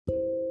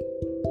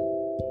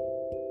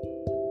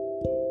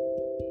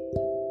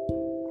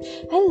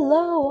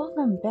Hello,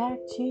 welcome back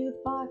to the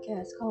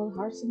podcast called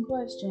Hearts and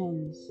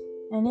Questions.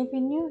 And if you're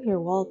new here,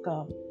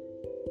 welcome.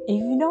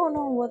 If you don't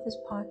know what this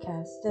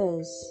podcast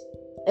is,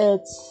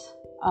 it's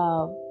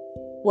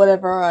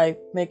whatever I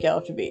make it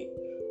out to be.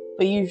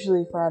 But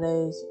usually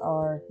Fridays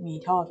are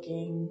me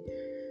talking.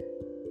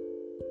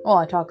 Well,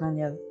 I talk on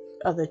the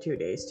other 2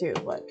 days too,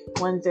 but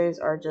Wednesdays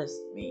are just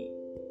me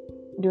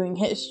doing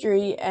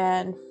history,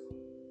 and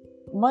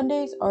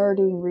Mondays are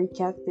doing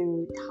recap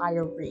through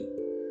entire week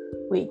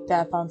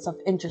that I found stuff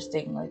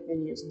interesting, like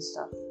videos and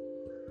stuff.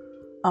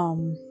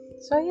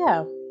 So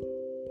yeah.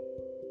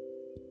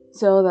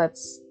 So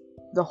that's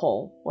the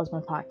whole what my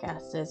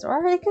podcast is.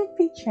 Or it could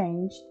be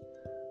changed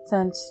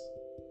since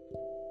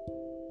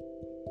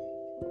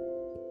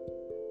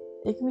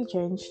it can be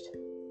changed.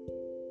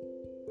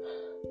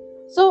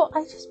 So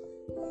I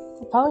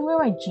probably wear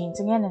my jeans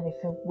again, and they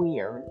feel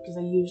weird because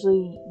I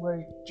usually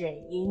wear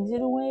jeggings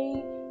in a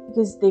way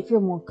because they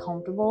feel more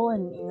comfortable,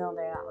 and they're not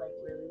like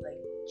really like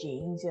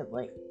jeans, yet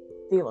like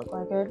they look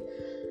like it.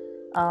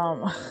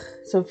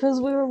 So it feels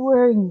weird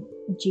wearing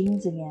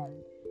jeans again.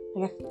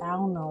 Like I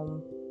found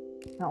them,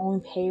 an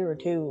only pair or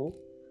two.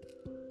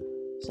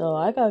 So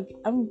I'm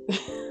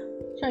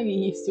trying to get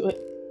used to it.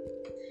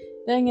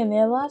 Then again,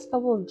 the last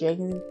couple of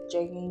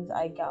jeggings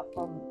I got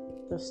from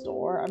the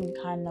store, I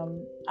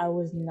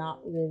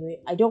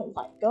don't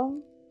like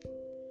them.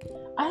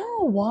 I don't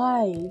know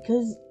why,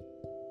 because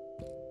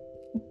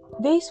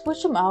they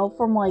switched them out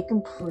from like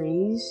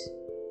capris.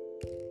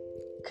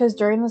 Because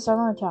during the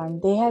summertime,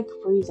 they had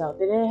capris out.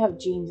 They didn't have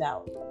jeans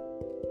out.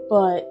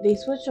 But they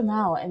switched them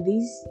out, and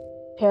these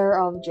pair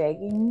of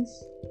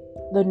jeggings,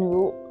 the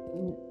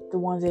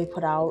ones they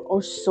put out,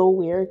 are so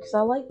weird. Because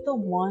I like the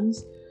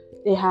ones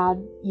they had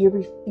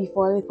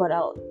before they put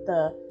out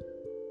the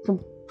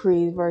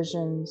capri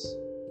versions,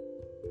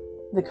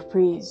 the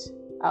capris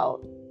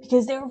out.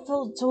 Because they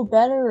feel so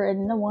better,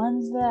 and the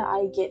ones that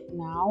I get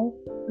now,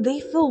 they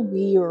feel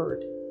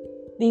weird.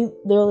 They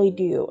literally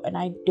do, and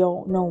I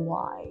don't know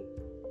why.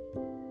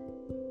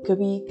 Could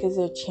be because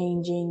they're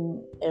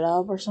changing it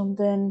up or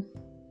something.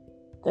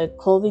 The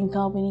clothing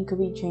company could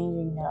be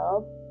changing it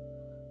up.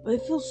 But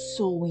it feels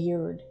so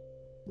weird.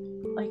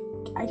 Like,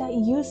 I got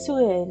used to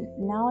it,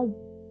 and now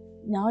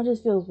it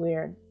just feels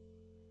weird.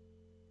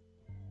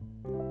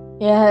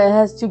 Yeah, it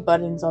has 2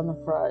 buttons on the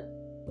front.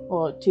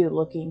 Well, 2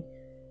 looking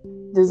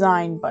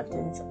design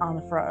buttons on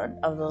the front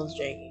of those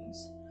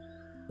jeggings.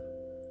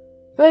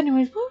 But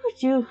anyways, what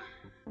would you...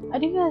 I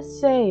do got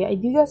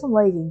some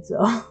leggings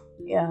though.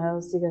 Yeah, I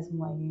still got some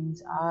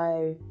leggings.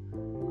 I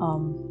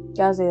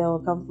gotta say they were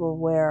comfortable to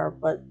wear,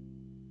 but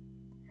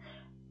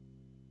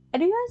I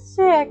do gotta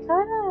say I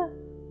kinda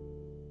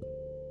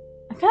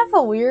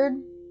felt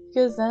weird,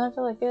 because then I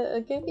feel like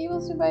can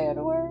people see my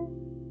underwear?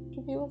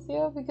 Can people see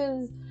it?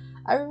 Because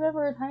I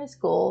remember in high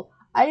school,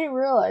 I didn't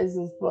realize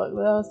this, but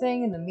when I was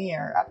standing in the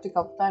mirror after a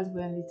couple times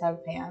wearing these type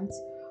of pants,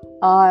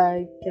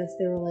 I guess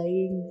they were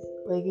leggings.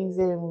 Leggings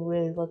didn't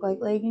really look like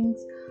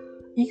leggings.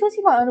 You can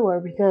see my underwear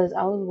because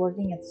I was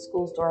working at the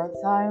school store at the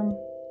time,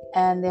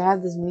 and they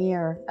had this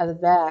mirror at the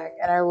back,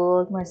 and I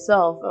looked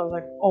myself. I was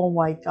like, oh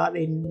my god,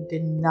 I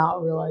did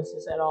not realize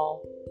this at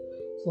all.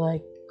 It's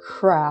like,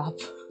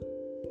 crap.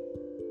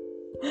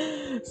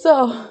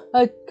 So,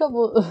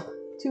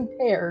 2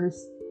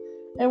 pairs.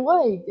 And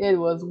what I did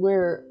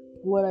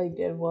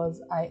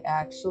was I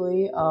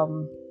actually,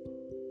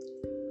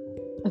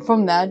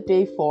 from that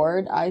day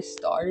forward, I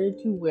started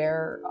to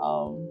wear,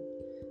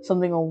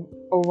 something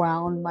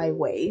around my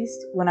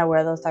waist when I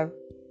wear those type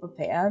of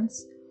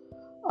pants.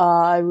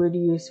 I would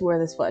used to wear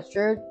the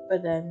sweatshirt,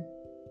 but then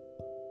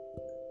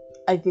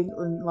I think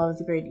in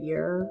 11th grade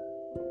year,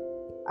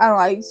 I don't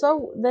know. I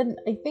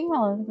think my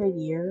 11th grade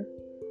year,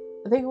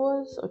 I think it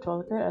was, or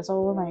 12th grade, I saw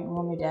one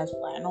of my dad's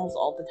flannels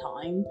all the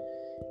time,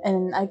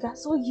 and I got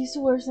so used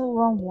to wearing some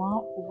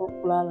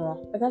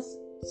I got so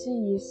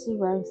used to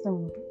wearing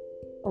some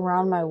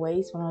around my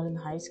waist when I was in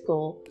high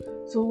school.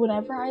 So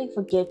whenever I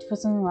forget to put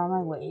something around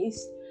my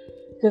waist,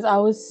 because I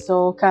was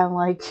so kind of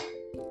like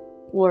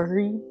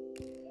worried,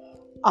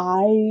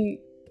 I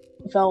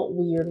felt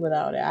weird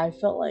without it. I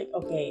felt like,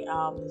 okay,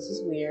 this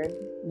is weird.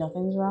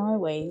 Nothing's around my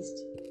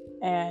waist,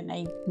 and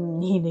I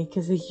need it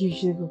because I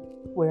usually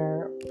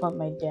put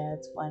my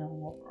dad's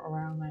flannel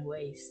around my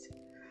waist,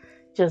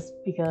 just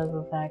because of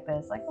the fact that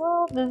it's like,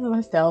 well, this is my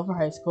style for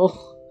high school.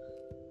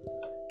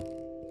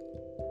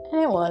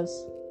 And it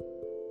was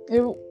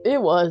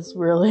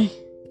really.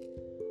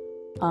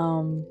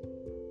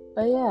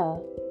 But yeah,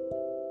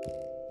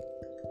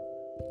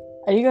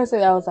 I do gotta say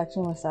that was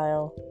actually my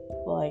style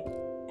for like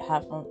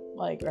half of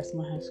like rest of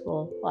my high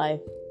school life.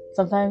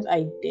 Sometimes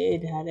I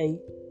did had a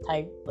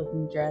tight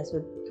looking dress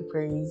with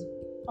capris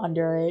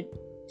under it,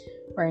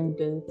 wearing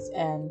boots,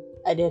 and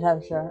I did have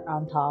a shirt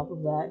on top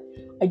of that.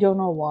 I don't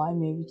know why,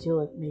 maybe to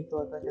like make it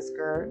look like a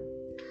skirt.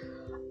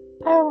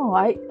 I don't know.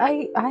 I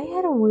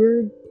had a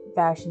weird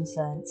fashion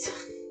sense.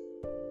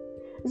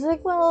 It's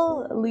like,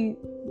 well, at least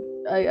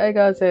I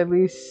gotta say, at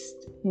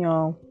least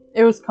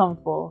it was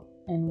comfortable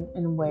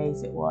in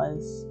ways. It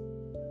was.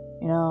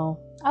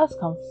 I was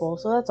comfortable,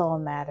 so that's all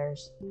that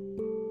matters.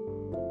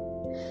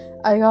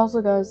 I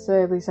also gotta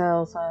say, at least I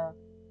also have.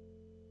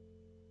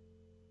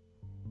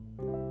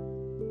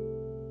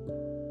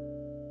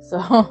 So,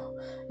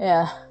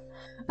 yeah.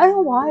 I don't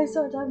know why I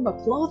started talking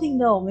about clothing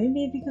though.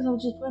 Maybe because I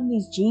was just putting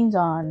these jeans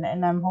on,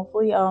 and I'm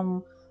hopefully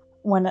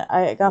when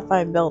I got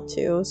fine belt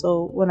too,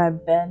 so when I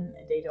bend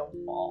they don't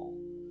fall.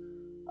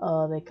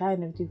 They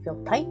kind of do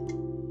feel tight,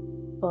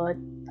 but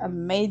I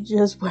may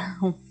just wear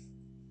them.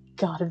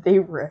 God, if they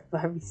rip,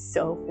 I'd be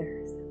so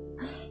embarrassed.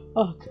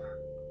 Oh god.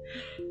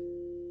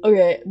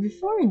 Okay,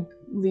 before I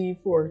leave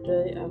for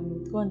today,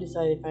 I'm going to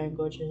decide if I'm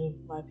going to change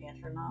my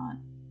pants or not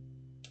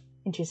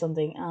into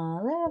something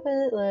a little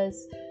bit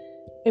less.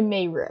 It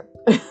may rip.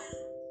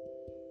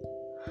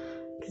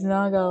 Cause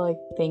now I gotta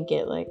think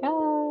it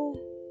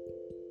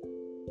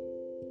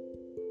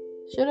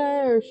should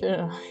I or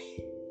shouldn't I?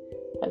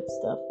 That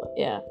stuff, but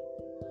yeah.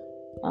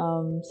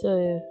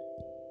 So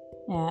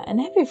yeah,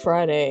 and happy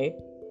Friday,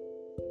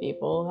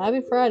 people.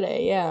 Happy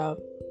Friday, yeah.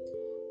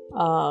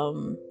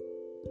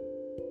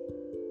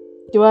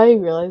 Do I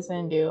realize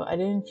I do? I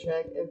didn't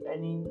check if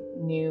any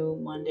new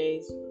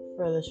Mondays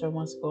for the show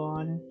must go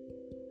on.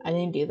 I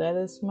didn't do that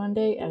this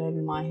Monday, and I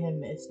might have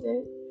missed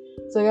it.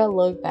 So I gotta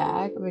look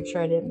back and make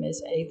sure I didn't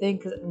miss anything,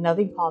 because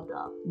nothing popped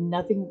up.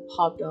 Nothing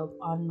popped up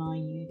on my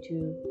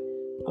YouTube.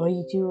 On my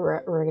YouTube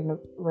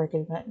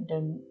recommend.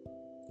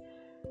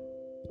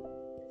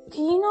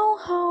 You know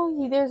how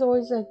there's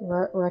always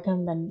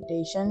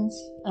recommendations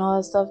and all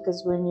that stuff?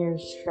 Because when you're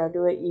subscribed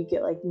to it, you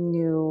get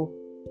new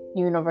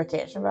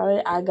notification about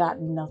it. I got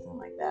nothing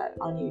like that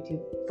on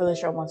YouTube for the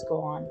show must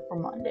go on for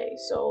Monday.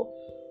 So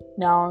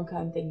now I'm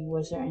kind of thinking,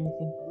 was there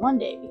anything for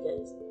Monday?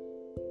 Because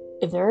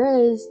if there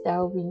is, that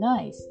would be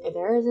nice. If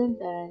there isn't,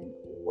 then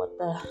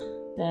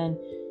then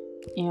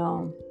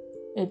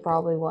it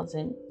probably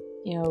wasn't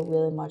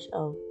really much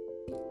of.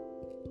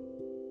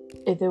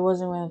 If it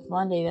wasn't with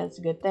Monday, that's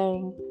a good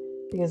thing,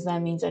 because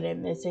that means I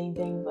didn't miss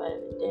anything, but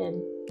it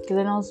did. Because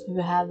I know some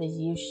people have this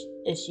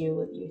issue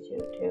with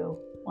YouTube too,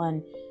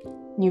 when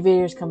new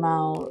videos come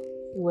out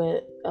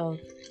with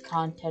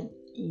content,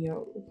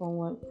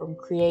 from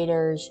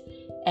creators,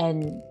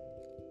 and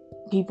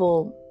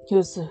people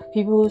who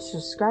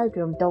subscribe to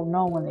them don't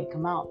know when they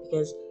come out,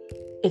 because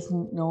it's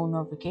no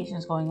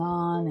notifications going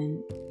on,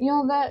 and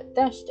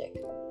that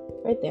shtick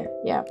right there,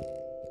 yeah.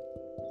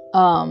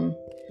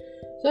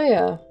 So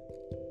yeah.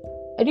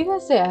 I do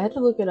gotta say, I had to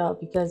look it up,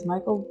 because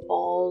another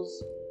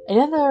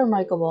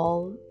Michael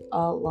Ball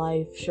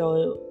live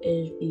show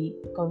is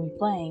going to be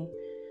playing.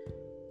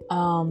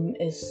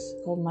 It's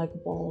called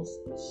Michael Ball's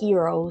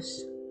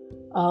Heroes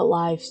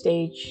live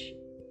stage.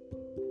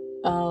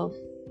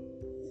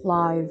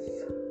 Live.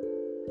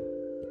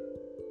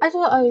 I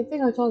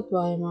think I talked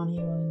about him on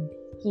here when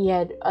he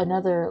had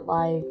another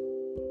live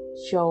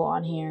show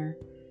on here,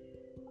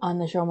 on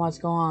the show Must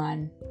Go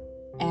On,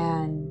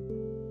 and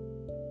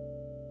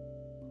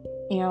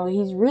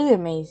he's really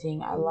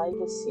amazing. I like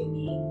his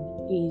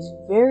singing. He's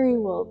very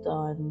well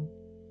done.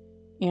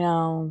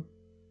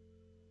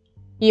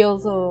 He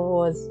also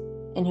was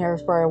in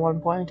Hairspray at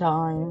one point in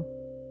time,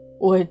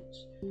 which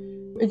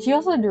he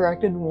also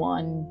directed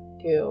one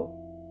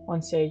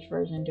stage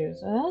version too.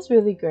 So that's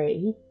really great.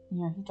 He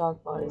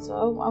talked about it.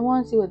 So I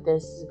want to see what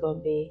this is going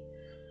to be.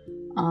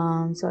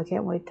 So I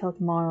can't wait till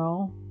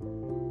tomorrow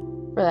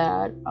for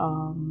that.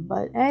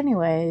 But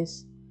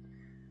anyways,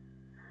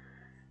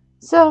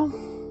 so.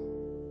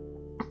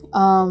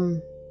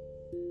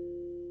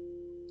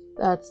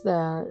 That's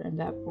that at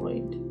that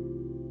point.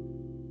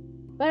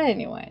 But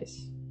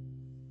anyways.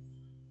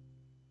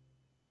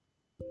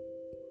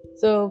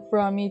 So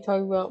from me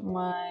talking about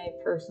my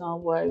personal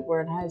what I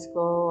wore in high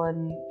school,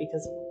 and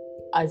because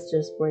I was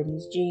just wearing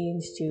these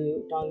jeans,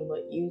 to talking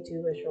about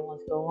YouTube and show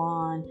wants to go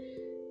on,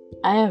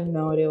 I have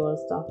no idea what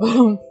to talk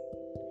about.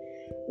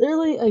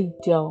 Literally, I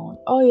don't.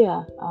 Oh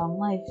yeah,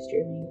 live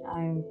streaming.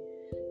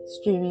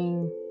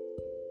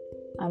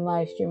 I'm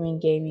live streaming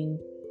gaming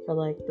for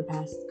the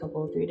past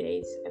 3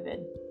 days I've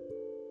been.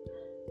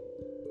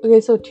 Okay,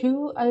 so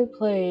 2, I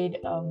played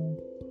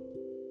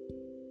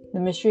the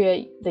Mystery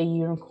of the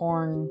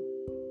Unicorn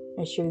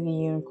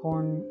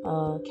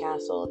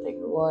Castle, I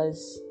think it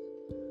was.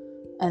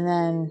 And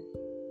then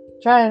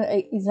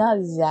it's not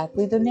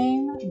exactly the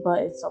name,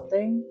 but it's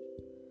something.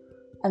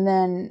 And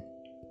then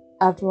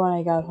after when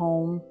I got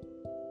home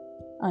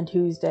on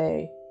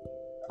Tuesday,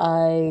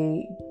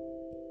 after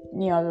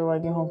when I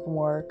get home from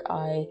work,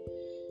 I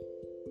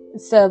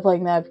instead of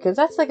playing that, because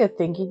that's a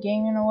thinking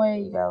game in a way,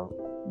 you gotta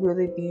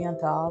really be on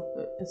top.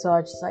 So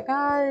I just I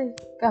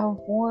got home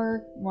from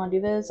work, want to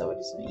do this, I would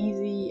do something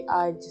easy.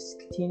 I just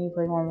continue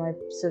playing one of my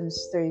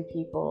Sims 3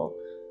 people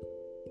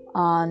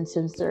on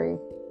Sims 3,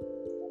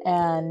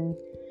 and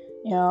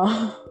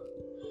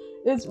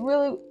it's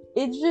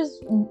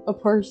just a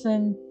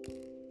person,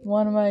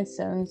 one of my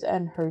Sims,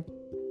 and her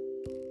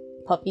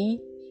puppy.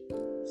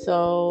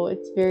 So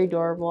it's very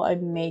adorable. I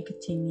may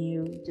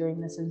continue doing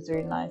the Sims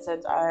 3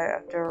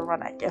 after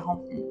when I get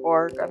home from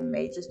work. I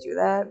may just do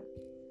that.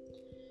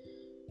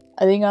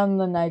 I think on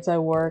the nights I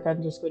work,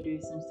 I'm just gonna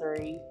do Sims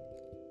 3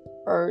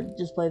 or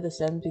just play The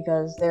Sims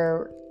because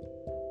they're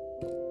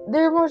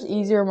much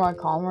easier, more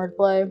calmer to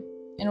play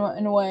in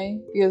a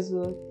way because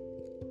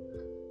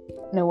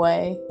in a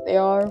way they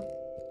are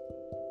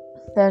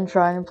than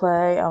trying to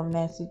play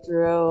Nancy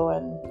Drew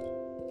and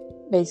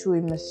basically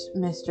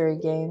mystery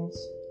games,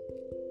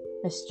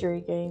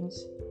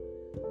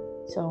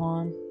 so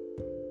on.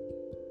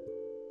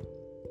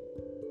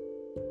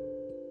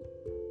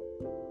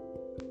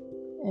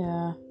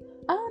 Yeah,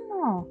 I don't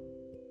know.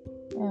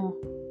 Yeah,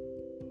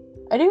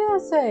 I do gotta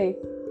say,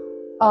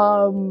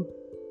 oh,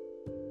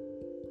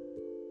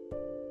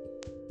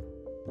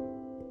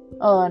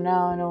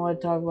 now I know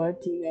what to talk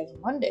about to you guys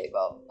on Monday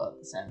about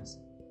The Sims.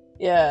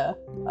 Yeah,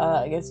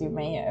 I guess you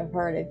may have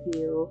heard if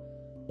you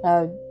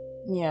have,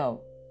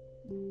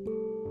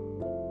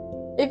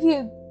 if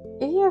you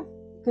have,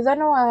 because I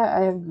know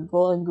I have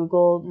Google, and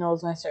Google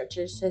knows my search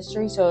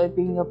history, so it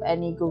brings up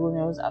any Google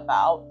knows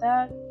about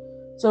that.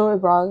 So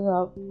it brought it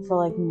up for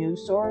like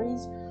news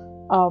stories,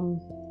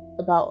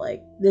 about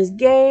like this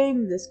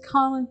game, this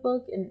comic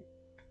book, and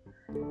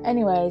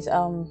anyways,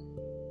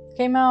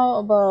 came out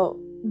about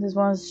this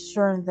one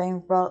certain thing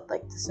about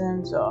like The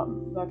Sims, so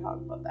I'm gonna talk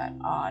about that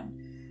on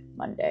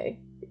Monday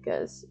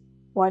because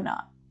why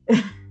not?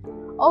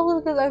 Also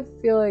because I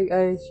feel like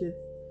I should.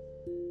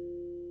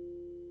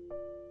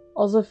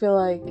 Also feel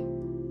like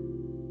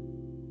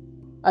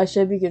I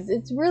should because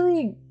it's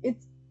something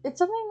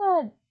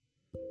that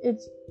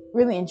it's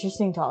really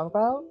interesting to talk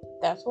about.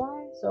 That's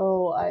why.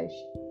 So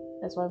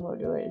that's why I'm gonna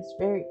do it. It's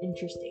very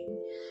interesting.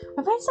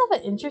 When I find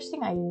stuff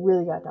interesting, I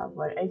really gotta talk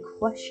about it and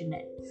question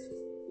it.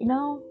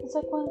 It's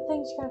like one of the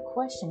things you gotta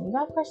question. You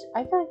gotta question.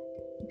 I feel like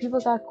people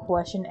gotta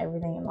question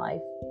everything in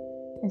life,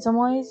 in some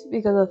ways,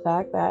 because of the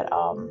fact that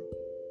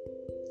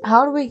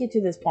how do we get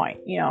to this point?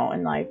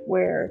 In life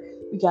where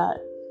we got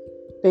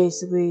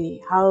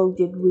basically how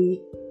did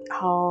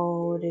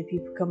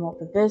people come up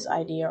with this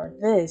idea or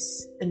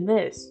this and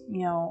this?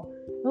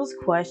 Those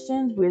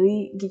questions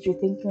really get you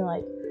thinking,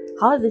 like,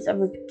 how did this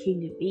ever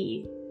came to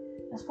be?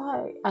 That's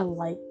why I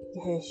like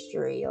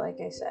history, like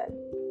I said.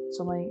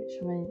 So many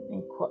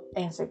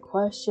answered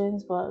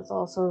questions, but it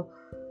also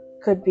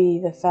could be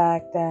the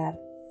fact that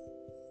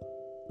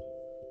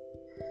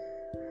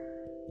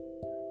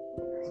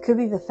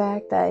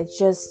it's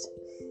just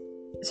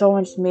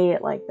someone just made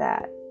it like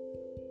that.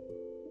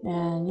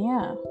 And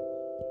yeah,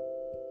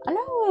 I'm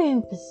not really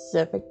in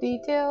specific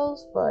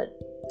details, but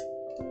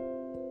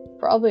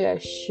probably I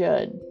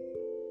should.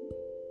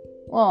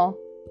 Well,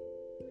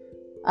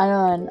 I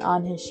know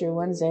on History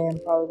Wednesday I'm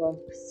probably going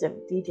to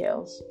specific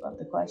details about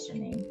the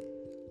questioning,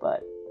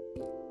 but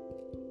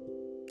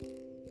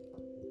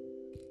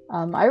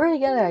I already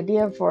got an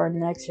idea for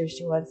next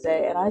History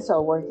Wednesday, and I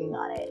started working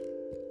on it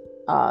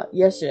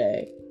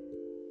yesterday.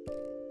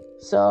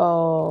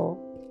 So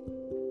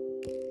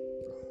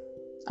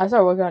I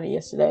started working on it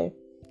yesterday,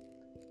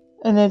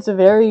 and it's a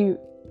very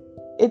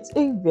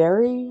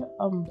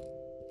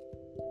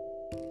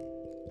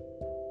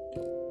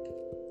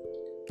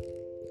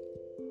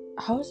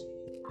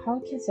how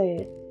can I say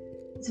it?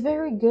 It's a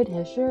very good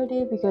history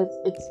idea because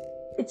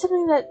it's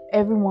something that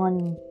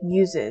everyone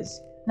uses.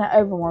 Not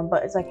everyone,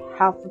 but it's like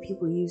half the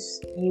people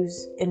use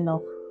in the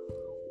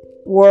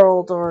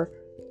world or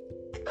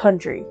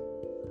country.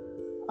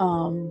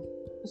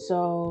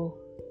 So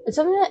it's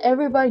something that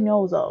everybody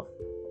knows of.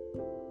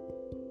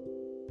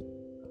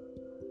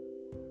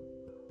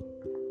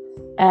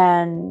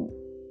 And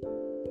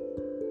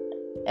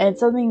it's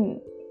something,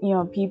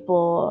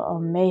 people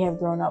may have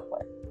grown up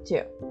with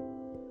too.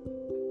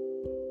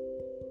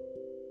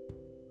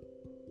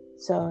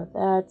 So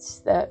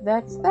that's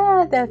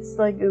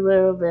like a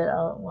little bit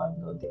of what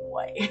I'm gonna give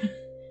away.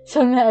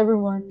 Something that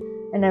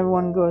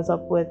everyone grows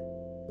up with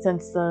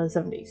since the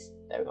 70s.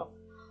 There we go.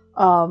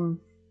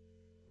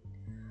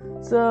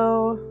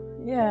 So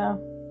yeah.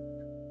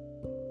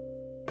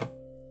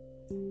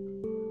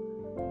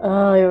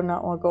 I do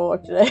not want to go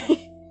work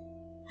today.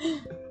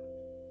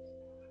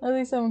 At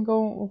least I'm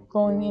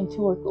going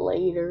into work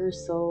later,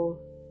 so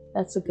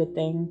that's a good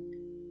thing.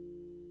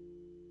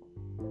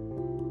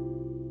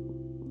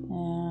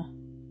 Yeah,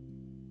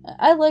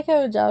 I like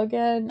having a job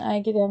again. I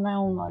get to have my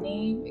own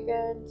money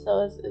again,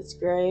 so it's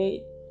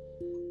great.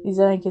 These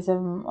I get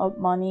some up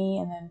money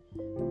and then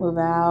move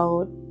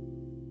out,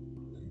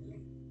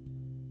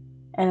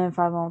 and then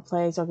find my own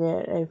place. I'll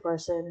get a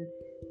person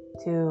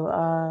to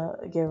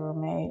get a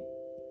roommate.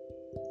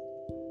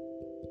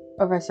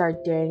 Or if I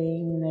start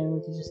dating, then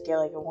we can just get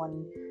like a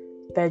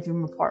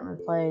 1-bedroom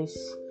apartment place.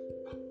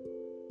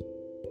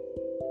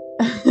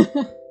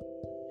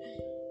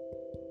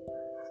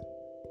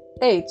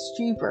 Hey, it's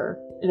cheaper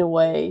in a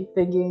way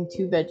than getting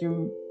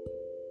 2-bedroom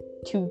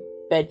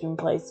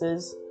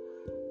places.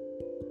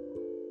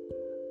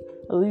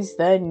 At least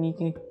then you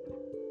can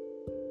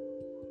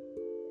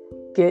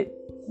get,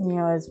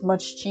 it's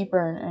much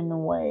cheaper in a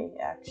way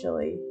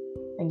actually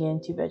than getting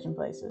 2-bedroom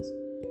places.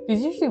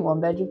 Because usually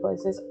 1-bedroom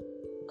places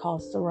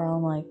cost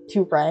around like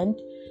to rent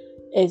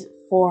is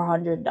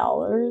 $400.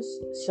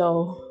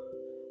 So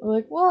I'm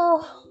like,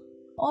 well,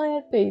 I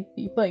have to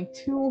be paying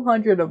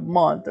 $200 a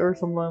month or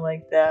something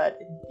like that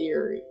in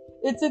theory.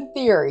 It's in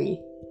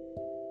theory.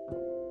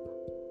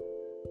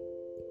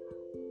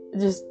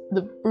 Just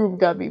the room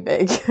got me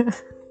big.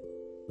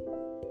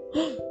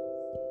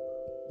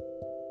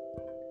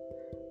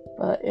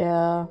 But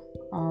yeah,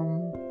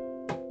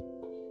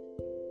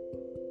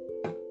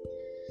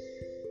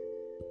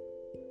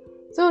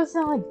 so it's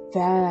not like a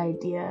bad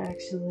idea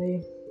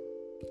actually.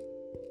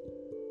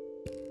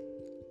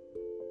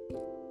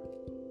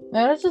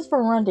 No, that's just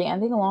for renting. I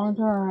think long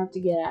term I have to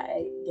get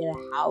a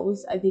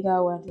house. I think I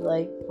want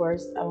to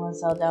first I want to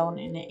settle down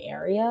in an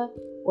area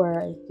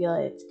where I feel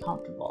like it's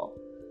comfortable.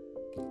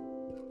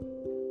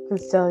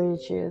 Cause to tell you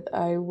the truth,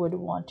 I would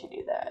want to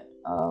do that.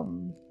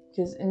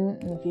 Because in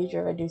the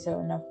future, if I do save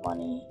enough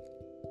money,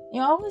 I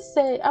always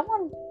say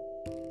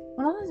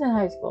when I was in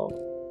high school,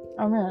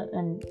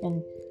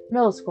 in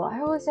middle school, I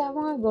always say I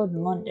want to go to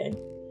London,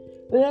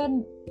 but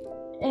then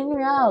in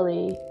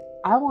reality,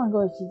 I want to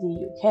go to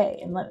the UK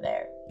and live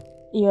there.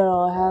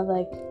 Have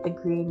the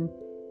green.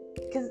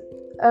 Because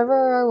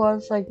ever I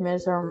watch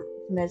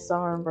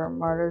Midsummer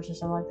Murders or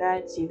something like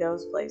that, see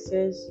those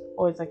places,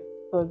 always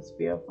looks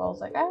beautiful. I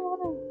was like, I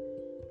want to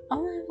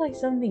have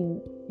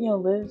something,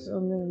 live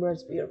something where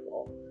it's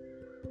beautiful.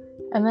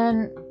 And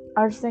then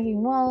I was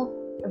thinking, well,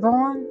 if I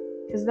want,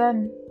 because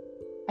then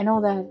I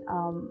know that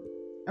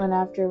when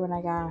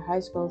I got out of high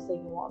school, I was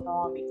thinking, well, if I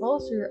want to be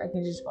closer, I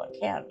can just go to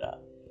Canada.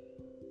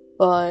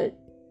 But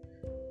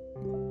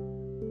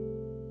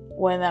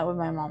when that with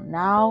my mom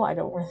now, I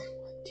don't really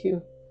want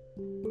to,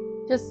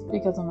 just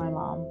because of my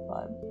mom.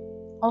 But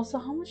also,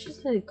 how much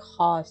does it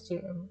cost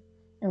to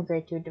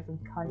immigrate to a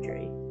different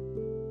country?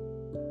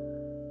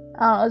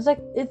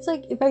 It's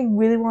like if I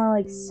really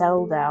want to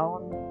settle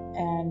down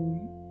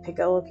and pick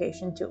a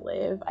location to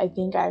live, I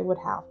think I would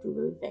have to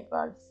really think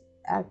about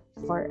it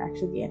for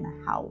actually getting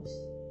a house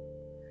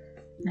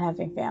and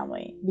having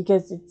family,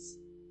 because it's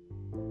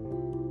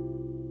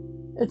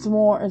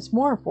more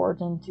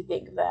important to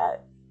think of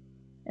that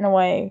in a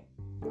way.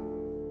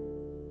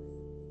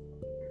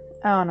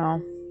 I don't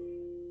know.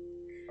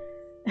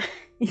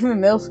 Even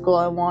middle school,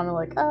 I want to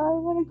I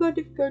want to go to a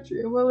different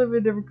country. I want to live in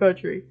a different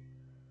country.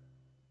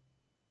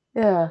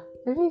 Yeah,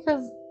 maybe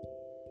because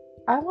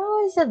I've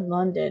always said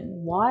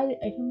London. Why?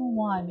 I don't know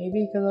why.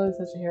 Maybe because I was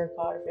such a Harry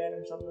Potter fan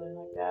or something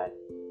like that.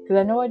 Because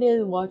I know I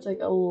did watch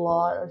a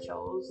lot of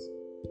shows.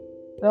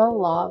 Not a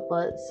lot,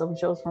 but some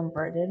shows from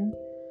Britain.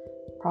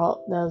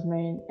 That was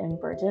made in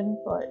Britain,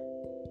 but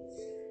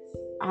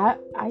I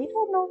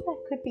don't know if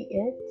that could be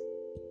it.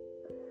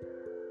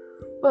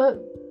 But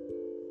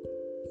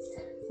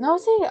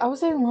I would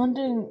say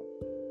London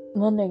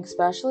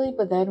especially.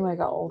 But then when I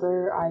got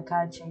older, I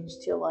kind of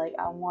changed to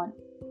I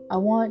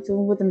want to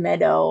live with a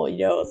meadow.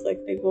 It's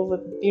they go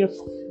with a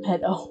beautiful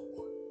meadow,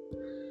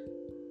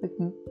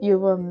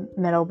 beautiful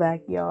meadow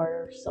backyard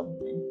or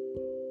something.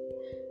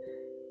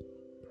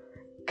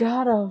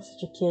 God, I was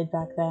such a kid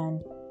back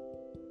then.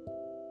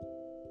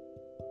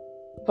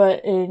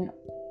 But in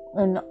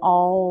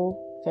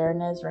all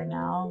fairness, right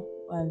now,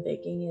 what I'm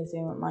thinking is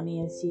saving money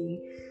and see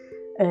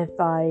if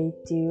I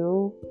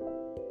do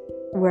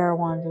where I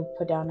want to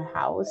put down a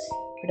house,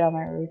 put down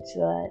my roots, so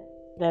that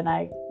then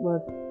I will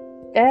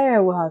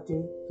have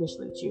to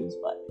officially choose.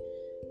 But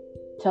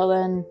till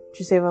then,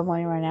 to save up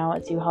money right now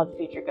and see how the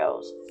future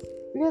goes,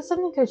 because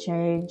something could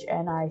change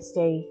and I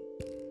stay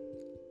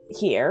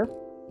here.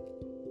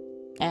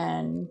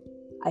 And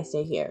I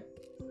stay here.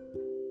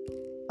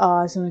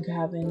 Something could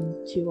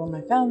happen to one of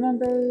my family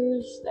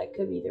members. That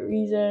could be the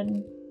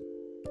reason.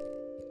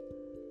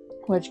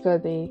 Which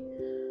could be,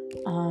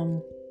 I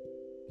don't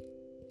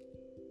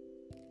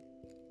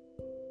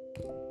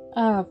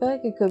know, I feel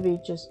like it could be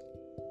just,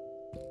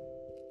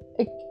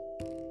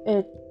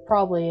 it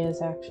probably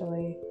is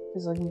actually,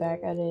 just looking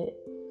back at it.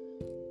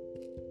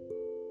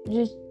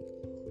 Just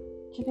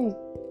to be,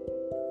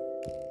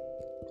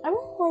 I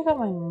don't worry about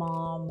my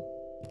mom.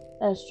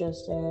 That's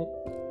just it.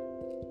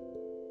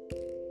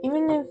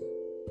 Even if,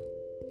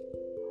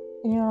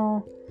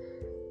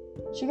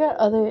 she got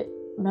other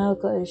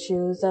medical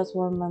issues, that's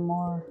what I'm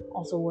more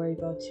also worried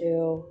about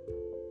too.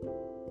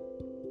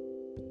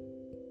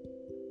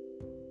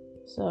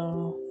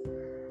 So,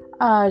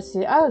 I'll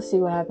see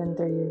what happens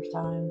in 3 years'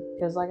 time.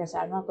 Because like I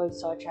said, I'm not going to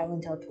start traveling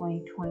until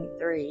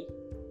 2023.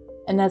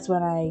 And that's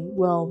when I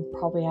will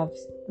probably have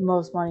the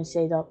most money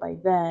saved up by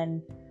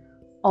then.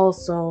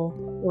 Also,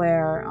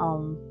 where,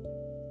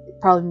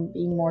 probably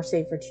be more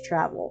safer to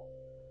travel.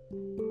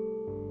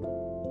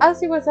 I'll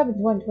see what's up in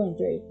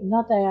 2023.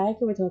 Not that I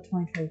can wait till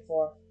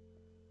 2024.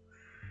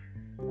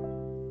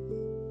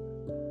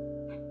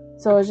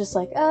 So it's just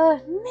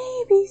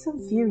maybe some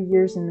few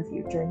years in the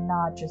future,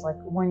 not just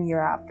 1 year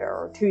after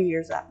or 2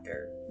 years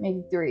after,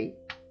 maybe 3.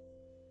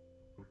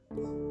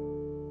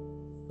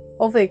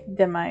 Hopefully,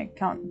 they might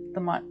count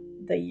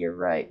the year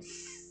right.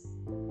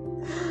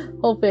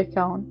 Hopefully, I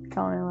counting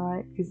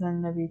right, because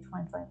then that'd be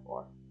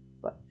 2024.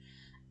 But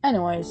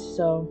anyways,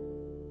 so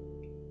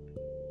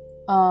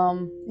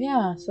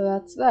yeah, so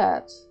that's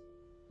that.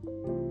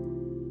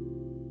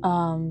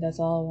 That's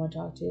all I want to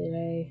talk to you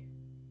today.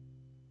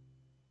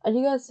 I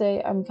do gotta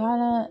say, I'm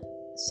kind of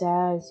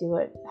sad to see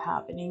what's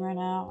happening right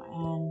now,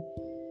 and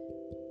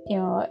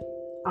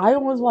I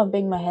almost want to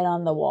bang my head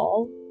on the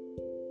wall.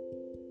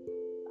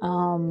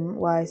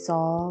 What I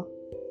saw,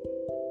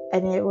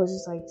 and it was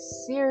just like,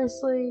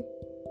 seriously,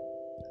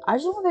 I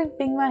just want to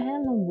bang my head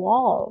on the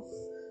wall.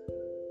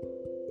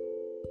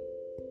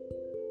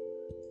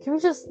 Can we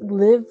just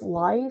live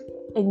life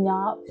and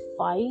not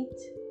fight?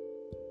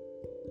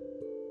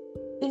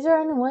 Is there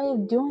any way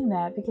of doing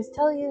that? Because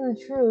tell you the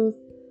truth,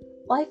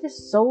 life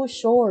is so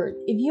short.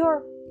 If you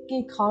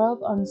get caught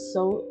up on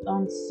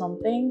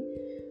something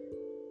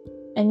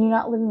and you're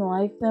not living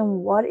life,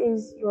 then what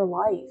is your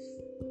life?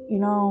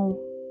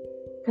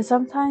 Because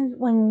sometimes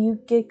when you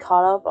get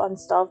caught up on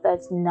stuff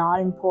that's not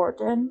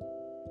important,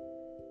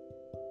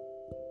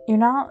 you're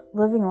not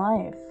living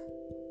life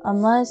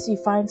unless you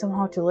find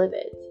somehow to live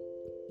it.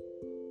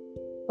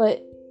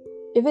 But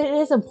if it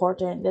is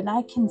important, then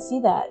I can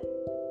see that.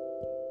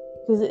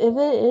 Because if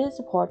it is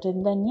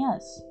important, then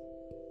yes.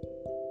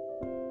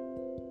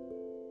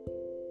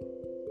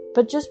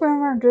 But just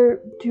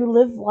remember to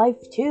live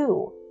life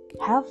too.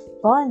 Have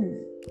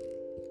fun.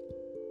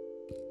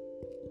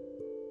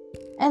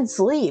 And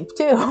sleep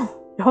too.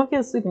 Don't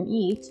get sleep and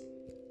eat.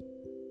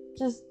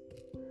 Just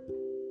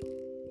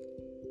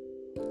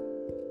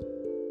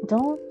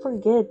don't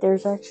forget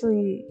there's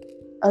actually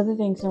other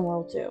things in the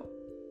world too.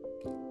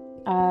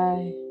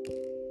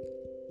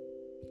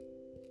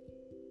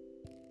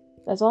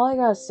 That's all I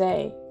gotta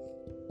say.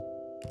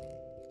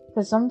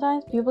 Because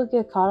sometimes people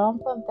get caught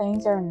up on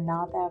things that are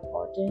not that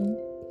important.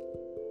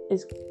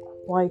 It's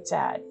quite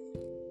sad.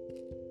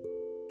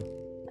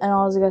 And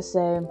I was gonna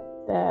say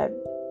that,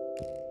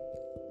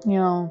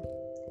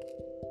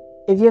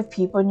 if you have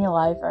people in your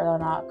life that are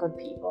not good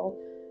people,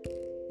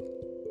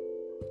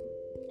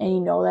 and you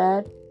know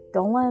that,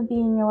 don't let them be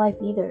in your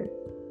life either.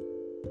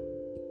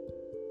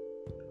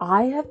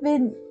 I have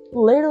been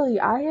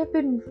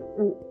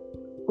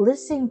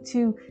listening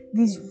to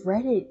these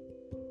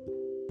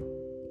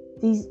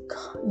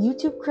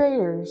YouTube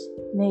creators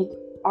make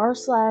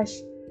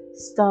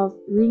r/stuff,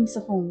 reading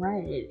stuff on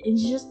Reddit.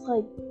 It's just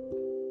like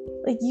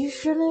you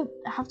shouldn't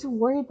have to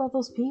worry about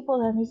those people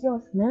that make you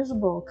life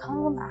miserable. Cut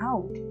them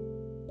out.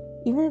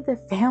 Even if they're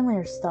family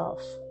or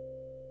stuff.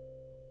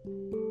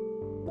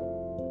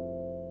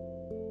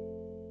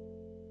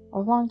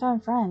 Or long-time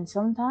friends.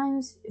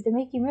 Sometimes, if they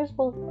make you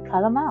miserable,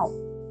 cut them out.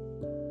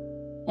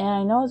 And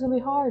I know it's gonna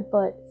be hard,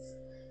 but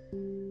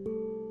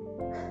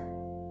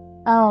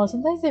I don't know,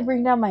 sometimes they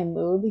bring down my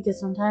mood, because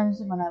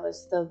sometimes when I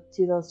listen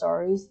to those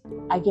stories,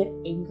 I get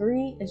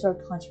angry and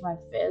start clenching my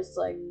fists.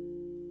 Like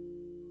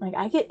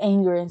I get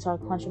angry and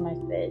start clenching my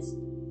fist.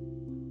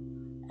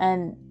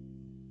 And,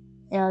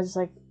 just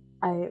like,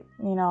 if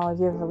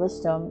you ever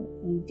listen to them,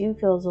 you do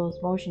feel those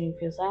emotions. You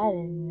feel sad,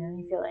 and then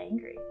you feel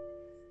angry.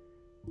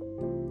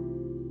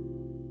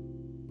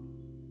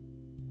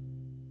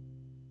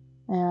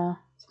 Yeah,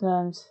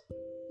 sometimes,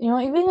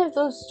 even if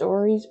those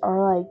stories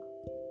are, like,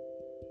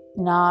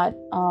 not,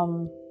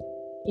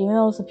 even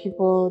though some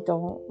people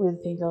don't really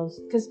think those,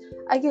 because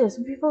I get it,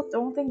 some people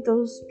don't think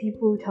those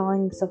people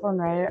telling stuff on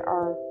Reddit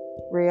are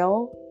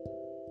real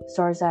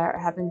stories that are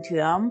happening to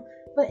them,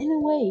 but in a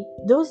way,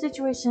 those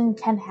situations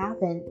can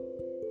happen,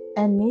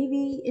 and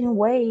maybe in a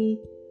way,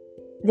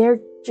 they're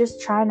just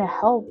trying to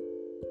help.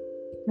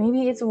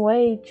 Maybe it's a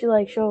way to,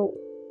 like, show,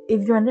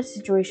 if you're in this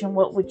situation,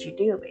 what would you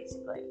do,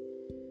 basically.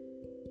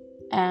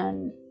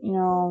 And,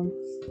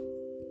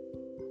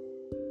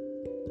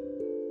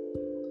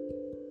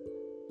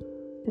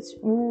 it's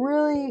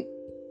really,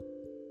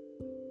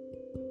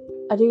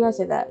 I do gotta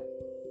say that.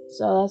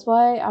 So that's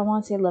why I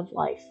want to say live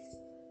life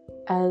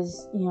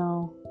as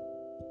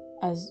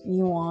as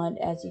you want,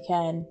 as you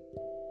can.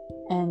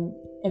 And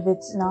if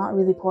it's not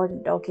really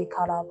important, don't get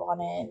caught up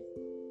on it.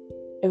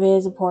 If it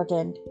is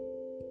important,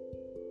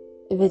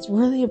 if it's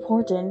really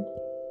important,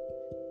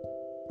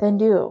 then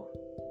do.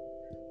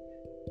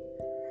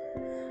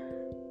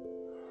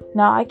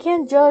 Now, I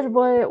can't judge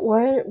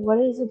what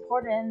is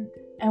important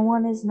and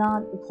what is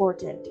not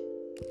important,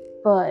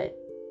 but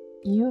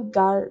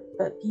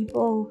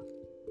people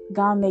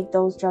gotta make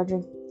those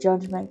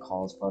judgment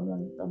calls for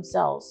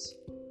themselves.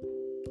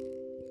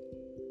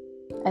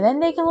 And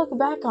then they can look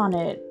back on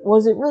it.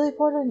 Was it really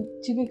important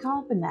to get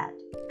caught up in that?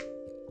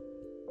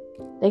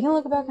 They can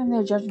look back on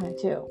their judgment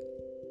too.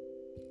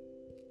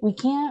 We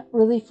can't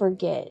really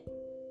forget.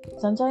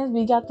 Sometimes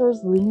we got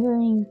those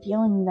lingering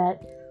feelings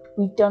that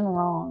we've done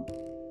wrong.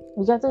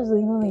 We got those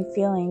lingering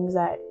feelings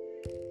that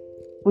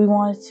we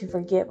wanted to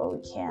forget, but we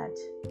can't.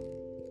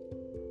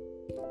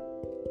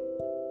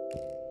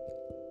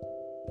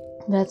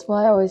 That's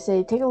why I always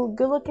say, take a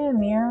good look in the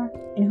mirror,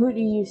 and who do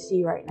you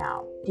see right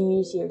now? Do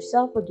you see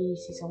yourself, or do you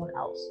see someone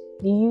else?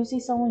 Do you see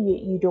someone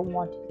you don't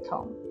want to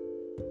become?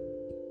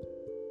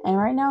 And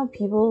right now,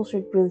 people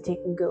should really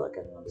take a good look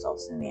at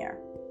themselves in the mirror.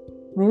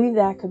 Maybe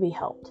that could be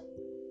helped.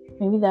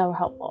 Maybe that will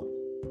help them.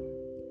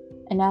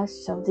 And ask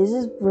yourself, this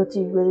is what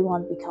you really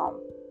want to become.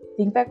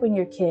 Think back when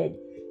you're a kid.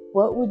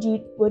 what do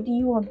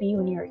you want to be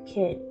when you're a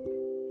kid?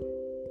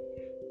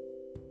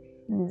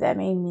 That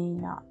may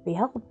not be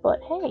helpful,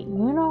 but hey,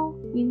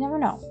 you never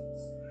know.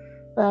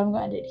 But I'm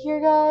gonna end it here,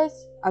 guys.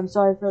 I'm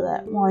sorry for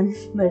that one.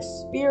 The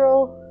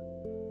spiral.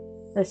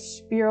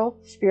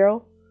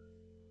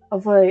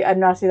 Hopefully, I'm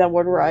not saying that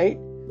word right.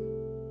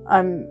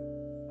 I'm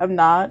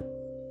not.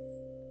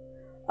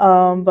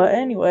 But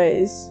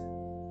anyways,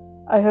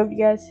 I hope you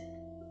guys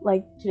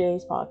like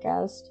today's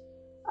podcast.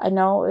 I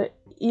know it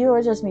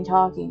was just me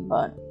talking,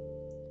 but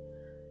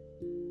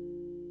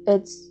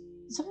it's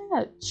something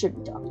that should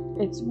be done.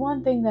 It's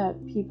one thing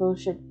people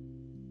should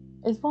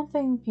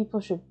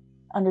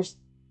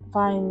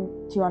find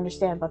to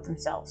understand about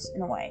themselves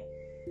in a way.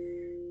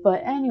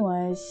 But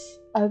anyways,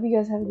 I hope you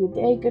guys have a good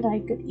day, good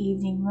night, good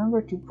evening.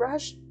 Remember to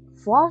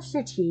floss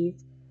your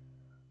teeth,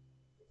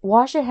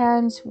 wash your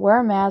hands, wear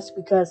a mask,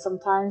 because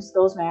sometimes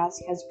those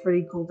masks has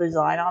pretty cool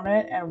design on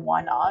it, and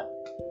why not?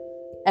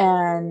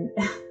 And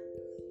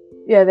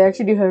yeah, they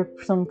actually do have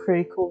some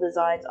pretty cool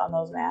designs on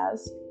those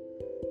masks,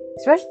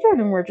 especially during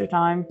the winter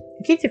time.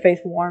 It keeps your face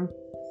warm.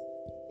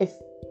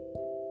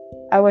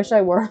 I wish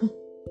I wore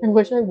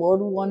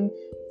one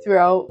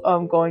throughout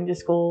going to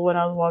school when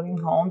I was walking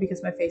home,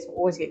 because my face will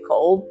always get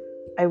cold.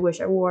 I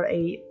wish I wore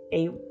a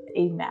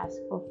mask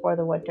before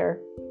the winter.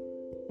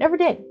 Never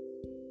did.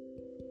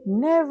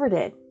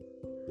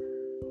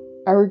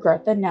 I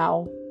regret that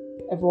now,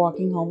 ever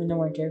walking home in the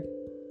winter,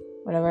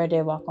 whenever I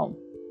did walk home.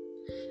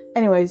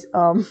 Anyways,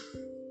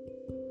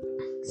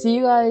 see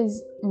you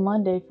guys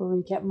Monday for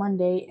Recap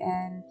Monday,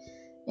 and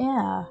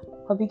yeah,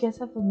 hope you guys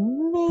have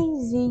an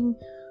amazing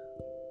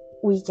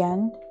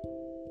weekend,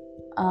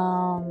 so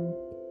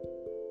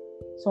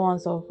on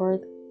and so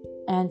forth,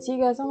 and see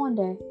you guys on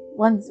Monday.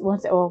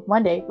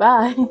 Monday.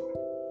 Bye.